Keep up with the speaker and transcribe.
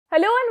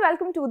Hello and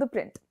welcome to The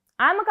Print.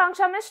 I'm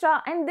Akanksha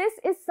Mishra and this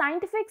is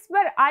Scientifix,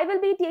 where I will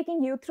be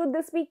taking you through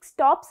this week's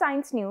top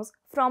science news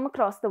from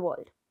across the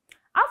world.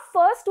 Our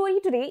first story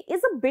today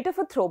is a bit of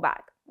a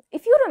throwback.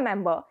 If you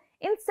remember,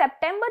 in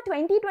September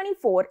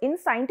 2024 in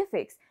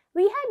Scientifix,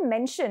 we had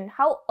mentioned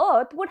how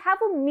Earth would have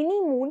a mini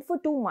moon for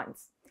 2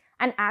 months.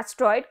 An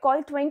asteroid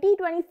called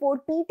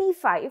 2024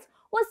 PT5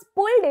 was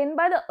pulled in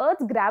by the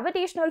Earth's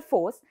gravitational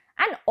force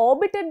and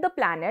orbited the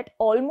planet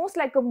almost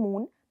like a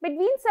moon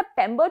between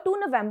September to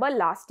November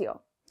last year.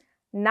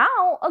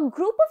 Now, a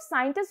group of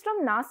scientists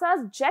from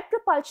NASA's Jet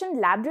Propulsion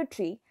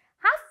Laboratory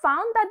have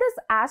found that this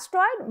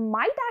asteroid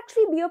might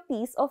actually be a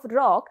piece of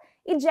rock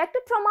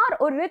ejected from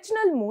our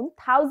original moon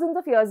thousands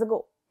of years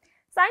ago.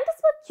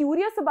 Scientists were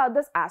curious about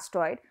this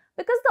asteroid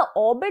because the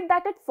orbit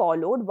that it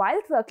followed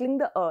while circling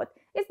the Earth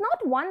is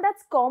not one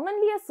that's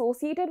commonly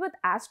associated with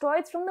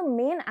asteroids from the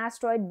main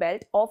asteroid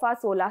belt of our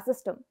solar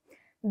system.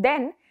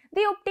 Then,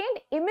 they obtained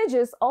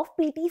images of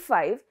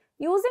PT5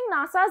 using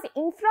NASA's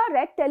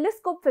Infrared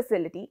Telescope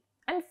facility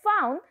and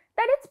found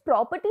that its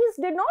properties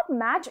did not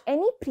match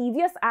any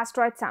previous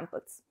asteroid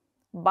samples.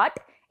 But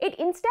it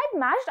instead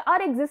matched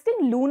our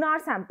existing lunar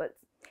samples.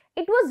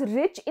 It was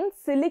rich in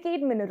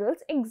silicate minerals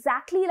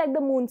exactly like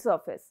the moon's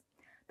surface.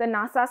 The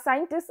NASA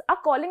scientists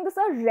are calling this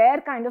a rare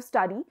kind of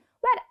study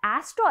where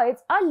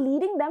asteroids are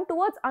leading them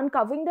towards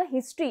uncovering the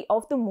history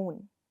of the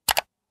moon.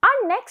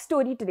 Our next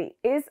story today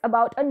is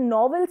about a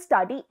novel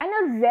study and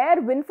a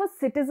rare win for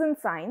citizen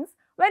science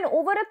when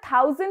over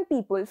 1,000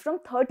 people from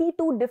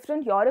 32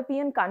 different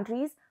European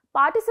countries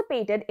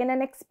participated in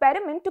an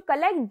experiment to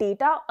collect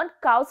data on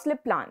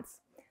cowslip plants.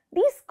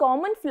 These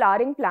common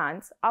flowering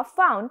plants are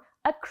found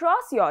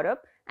across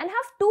Europe and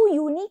have two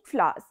unique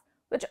flowers,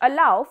 which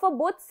allow for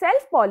both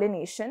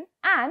self-pollination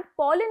and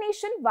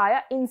pollination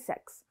via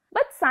insects.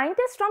 But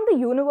scientists from the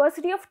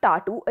University of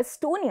Tartu,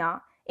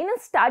 Estonia, in a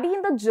study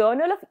in the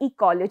Journal of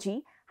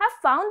Ecology, have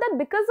found that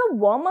because of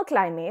warmer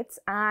climates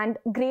and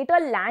greater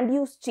land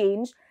use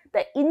change,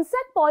 the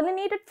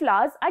insect-pollinated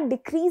flowers are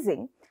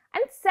decreasing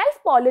and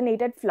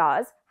self-pollinated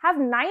flowers have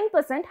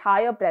 9%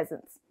 higher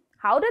presence.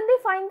 How did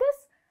they find this?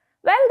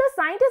 Well, the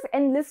scientists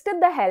enlisted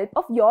the help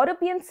of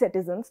European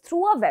citizens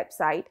through a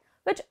website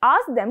which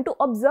asked them to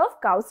observe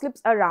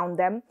cowslips around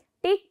them,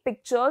 take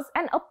pictures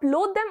and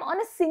upload them on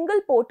a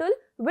single portal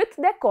with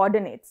their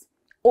coordinates.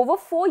 Over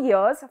 4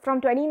 years, from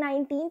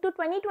 2019 to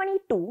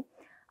 2022,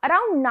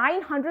 around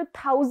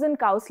 900,000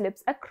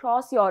 cowslips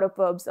across Europe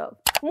were observed.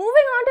 Moving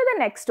on to the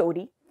next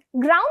story.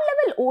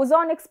 Ground-level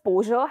ozone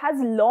exposure has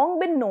long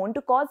been known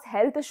to cause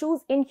health issues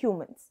in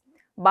humans.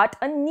 But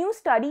a new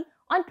study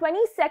on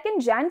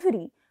 22nd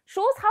January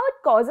shows how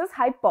it causes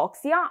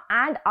hypoxia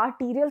and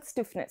arterial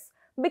stiffness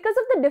because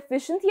of the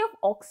deficiency of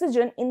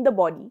oxygen in the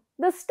body.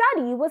 The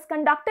study was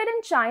conducted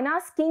in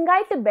China's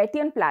Qinghai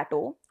Tibetan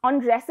Plateau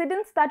on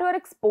residents that were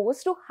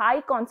exposed to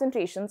high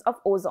concentrations of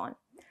ozone.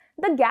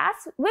 The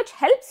gas, which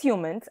helps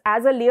humans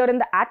as a layer in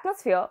the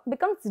atmosphere,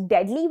 becomes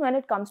deadly when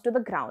it comes to the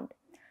ground.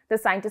 The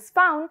scientists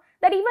found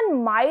that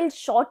even mild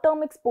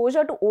short-term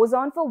exposure to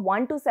ozone for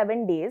 1 to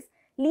 7 days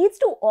leads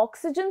to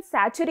oxygen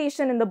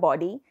saturation in the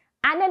body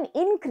and an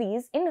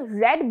increase in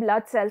red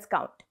blood cells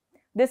count.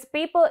 This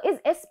paper is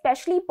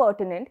especially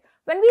pertinent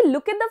when we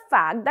look at the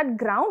fact that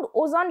ground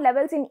ozone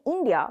levels in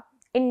India,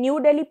 in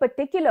New Delhi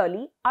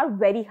particularly, are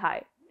very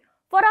high.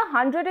 For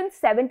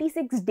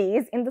 176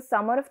 days in the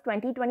summer of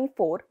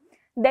 2024,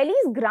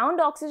 Delhi's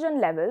ground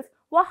oxygen levels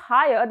were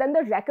higher than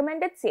the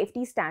recommended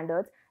safety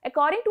standards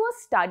according to a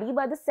study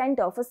by the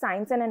Center for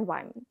Science and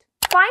Environment.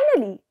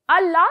 Finally,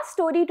 our last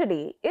story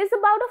today is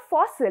about a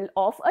fossil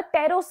of a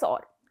pterosaur,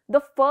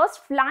 the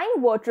first flying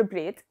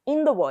vertebrates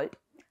in the world.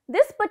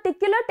 This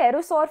particular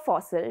pterosaur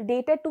fossil,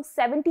 dated to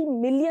 70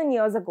 million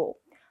years ago,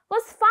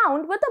 was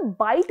found with a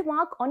bite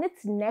mark on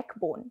its neck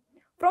bone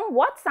from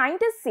what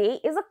scientists say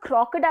is a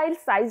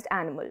crocodile-sized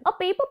animal. A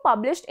paper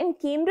published in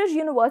Cambridge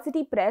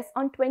University Press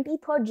on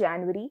 23rd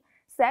January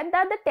said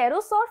that the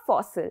pterosaur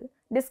fossil,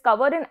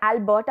 discovered in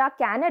Alberta,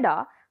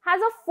 Canada,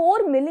 has a 4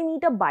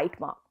 mm bite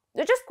mark,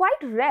 which is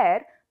quite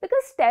rare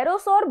because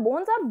pterosaur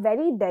bones are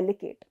very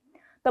delicate.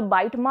 The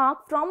bite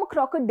mark from a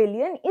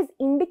crocodilian is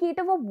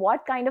indicative of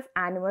what kind of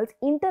animals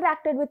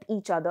interacted with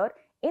each other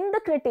in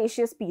the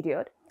Cretaceous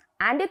period,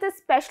 and it's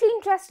especially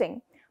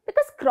interesting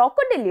because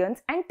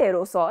crocodilians and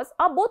pterosaurs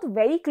are both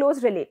very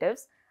close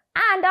relatives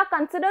and are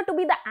considered to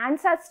be the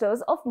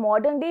ancestors of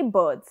modern-day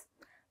birds.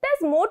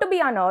 There's more to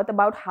be unearthed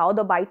about how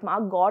the bite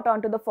mark got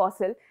onto the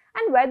fossil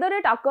and whether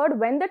it occurred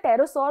when the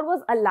pterosaur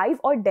was alive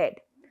or dead.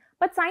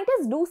 But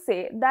scientists do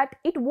say that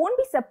it won't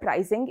be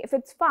surprising if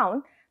it's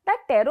found that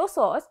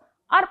pterosaurs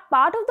are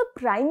part of the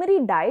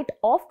primary diet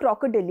of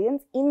crocodilians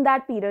in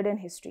that period in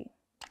history.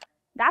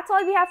 That's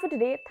all we have for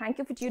today. Thank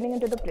you for tuning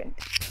into The Print.